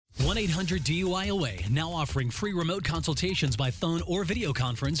1-800-DUIOA, now offering free remote consultations by phone or video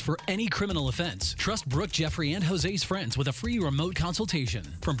conference for any criminal offense. Trust Brooke, Jeffrey, and Jose's friends with a free remote consultation.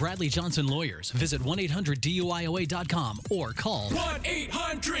 From Bradley Johnson Lawyers, visit 1-800-DUIOA.com or call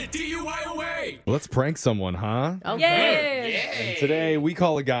 1-800-DUIOA. Let's prank someone, huh? Okay. And today we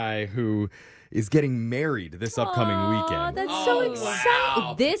call a guy who is getting married this upcoming weekend. That's so exciting.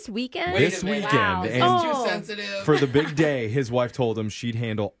 Wow. This weekend? This weekend. Wow. And Too sensitive. for the big day, his wife told him she'd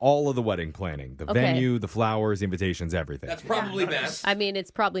handle all of the wedding planning. The venue, the flowers, invitations, everything. That's probably best. I mean,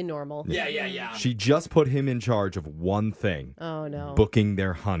 it's probably normal. Yeah. She just put him in charge of one thing. Oh, no. Booking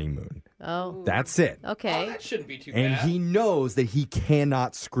their honeymoon. Oh. That's it. Okay. That shouldn't be too And bad. he knows that he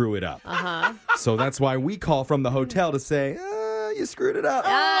cannot screw it up. Uh-huh. So that's why we call from the hotel to say, you screwed it up.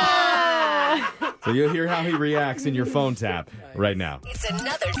 Ah! So you'll hear how he reacts in your phone tap right now. It's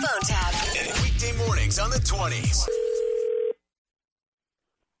another phone tap. Weekday mornings on the 20s.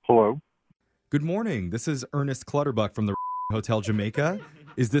 Hello. Good morning. This is Ernest Clutterbuck from the Hotel Jamaica.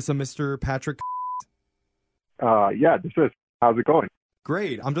 Is this a Mr. Patrick? Yeah, this is. How's it going?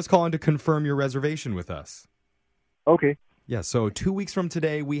 Great. I'm just calling to confirm your reservation with us. Okay. Yeah, so 2 weeks from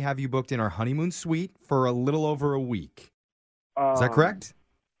today, we have you booked in our honeymoon suite for a little over a week. Is that correct?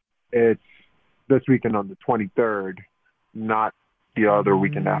 It's this weekend on the 23rd, not the other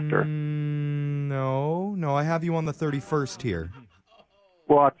weekend after. No, I have you on the 31st here.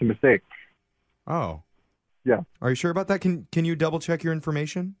 Well, that's a mistake. Oh. Yeah. Are you sure about that? Can you double check your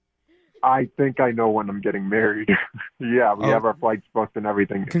information? I think I know when I'm getting married. Yeah, we have our flights booked and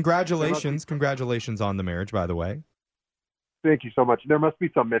everything. Congratulations. Congratulations on the marriage, by the way. Thank you so much. There must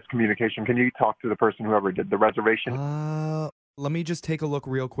be some miscommunication. Can you talk to the person whoever did the reservation? Let me just take a look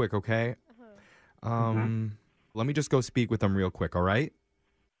real quick, okay? Let me just go speak with them real quick, all right?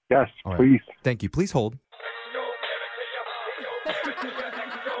 Yes, All right. please. Thank you. Please hold.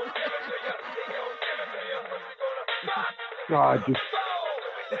 Just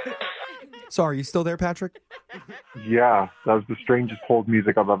Sorry, you still there, Patrick? yeah, that was the strangest hold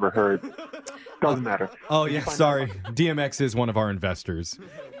music I've ever heard. Doesn't matter. Oh, yeah, sorry. DMX is one of our investors.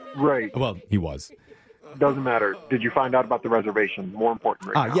 Right. Well, he was. Doesn't matter. Did you find out about the reservation? More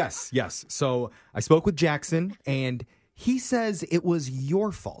important right now. Yes. So I spoke with Jackson, and he says it was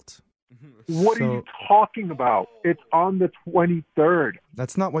your fault. What are you talking about? It's on the 23rd.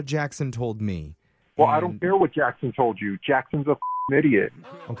 That's not what Jackson told me. Well, I don't care what Jackson told you. Jackson's a idiot.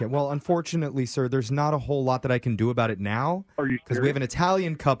 Okay, well, unfortunately, sir, there's not a whole lot that I can do about it now. Are you Because we have an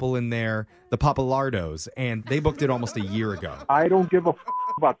Italian couple in there, the Papalardos, and they booked it almost a year ago. I don't give a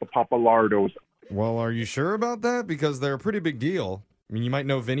about the Papalardos. Well, are you sure about that? Because they're a pretty big deal. I mean, you might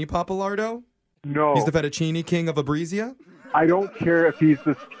know Vinny Papalardo. No. He's the fettuccine king of Abrizia. I don't care if he's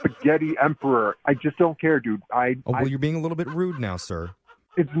the spaghetti emperor. I just don't care, dude. You're being a little bit rude now, sir.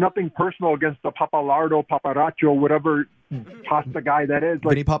 It's nothing personal against the Papalardo, Paparaccio, whatever pasta guy that is.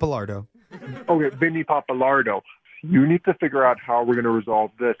 Vinny Papalardo. Okay, Vinny Papalardo. You need to figure out how we're going to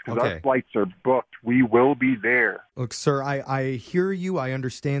resolve this because Okay. our flights are booked. We will be there. Look, sir, I hear you. I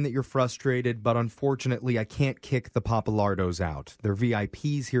understand that you're frustrated, but unfortunately, I can't kick the Papalardos out. They're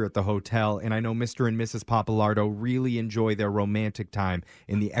VIPs here at the hotel, and I know Mr. and Mrs. Papalardo really enjoy their romantic time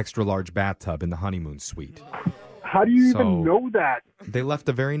in the extra-large bathtub in the honeymoon suite. How do you even know that? They left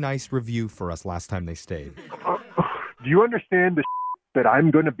a very nice review for us last time they stayed. Do you understand the that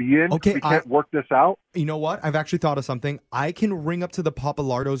I'm going to be in? Okay, we can't work this out. You know what? I've actually thought of something. I can ring up to the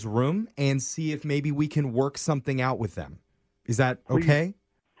Papalardo's room and see if maybe we can work something out with them. Is that okay?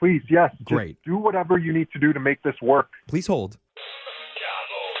 Please, yes. Great. Just do whatever you need to do to make this work. Please hold.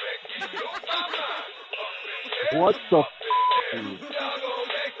 What the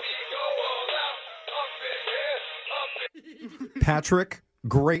Patrick,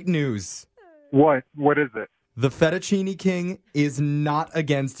 great news. What? What is it? The Fettuccine King is not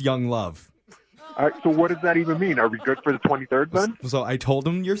against young love. All right, so what does that even mean? Are we good for the 23rd then? So I told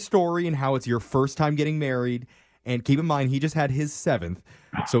him your story and how it's your first time getting married. And keep in mind, he just had his 7th.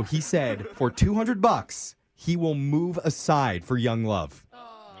 So he said for $200, he will move aside for young love.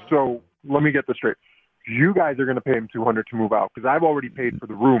 So let me get this straight. You guys are going to pay him $200 to move out because I've already paid for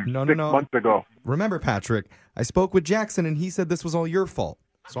the room 6 months ago. Remember, Patrick, I spoke with Jackson and he said this was all your fault.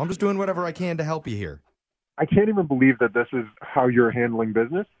 So I'm just doing whatever I can to help you here. I can't even believe that this is how you're handling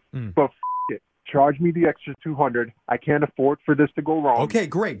business. But it. Charge me the extra $200. I can't afford for this to go wrong. Okay,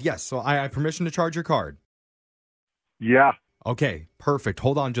 great. Yes, so I have permission to charge your card. Yeah. Okay, perfect.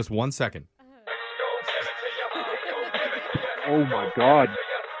 Hold on just 1 second. Oh, my God.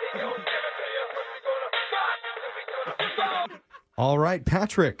 All right,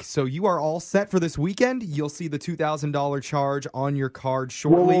 Patrick. So you are all set for this weekend. You'll see the $2,000 charge on your card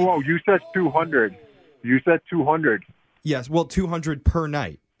shortly. Whoa. You said 200. You said 200. Yes, well, 200 per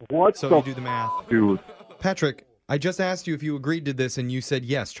night. What So the you do the math. dude? Patrick, I just asked you if you agreed to this, and you said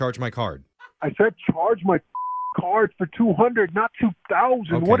yes, charge my card. I said charge my card for 200, not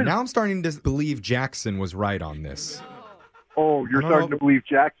 2,000. Okay, What is? now I'm starting to believe Jackson was right on this. Oh, you're I don't starting know. to believe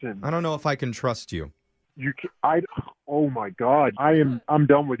Jackson. I don't know if I can trust you. Oh my God. I'm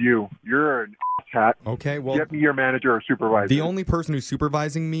done with you. You're an ass hat. Okay, well, Get me your manager or supervisor. the only person who's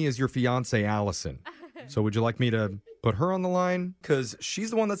supervising me is your fiance, Allison. So would you like me to put her on the line? Because she's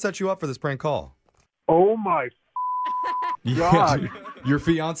the one that set you up for this prank call. Oh my God. Your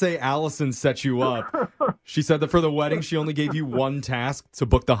fiance, Allison, set you up. She said that for the wedding, she only gave you one task to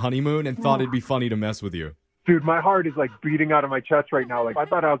book the honeymoon and thought it'd be funny to mess with you. Dude, my heart is like beating out of my chest right now. Like I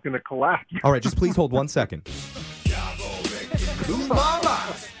thought I was going to collapse. All right, just please hold 1 second.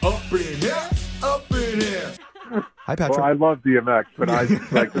 Hi, Patrick. Well, I love DMX, but I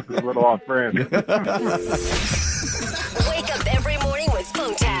like this is a little off brand. Wake up every morning with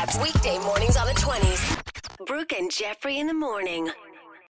phone taps. Weekday mornings on the 20s. Brooke and Jeffrey in the morning.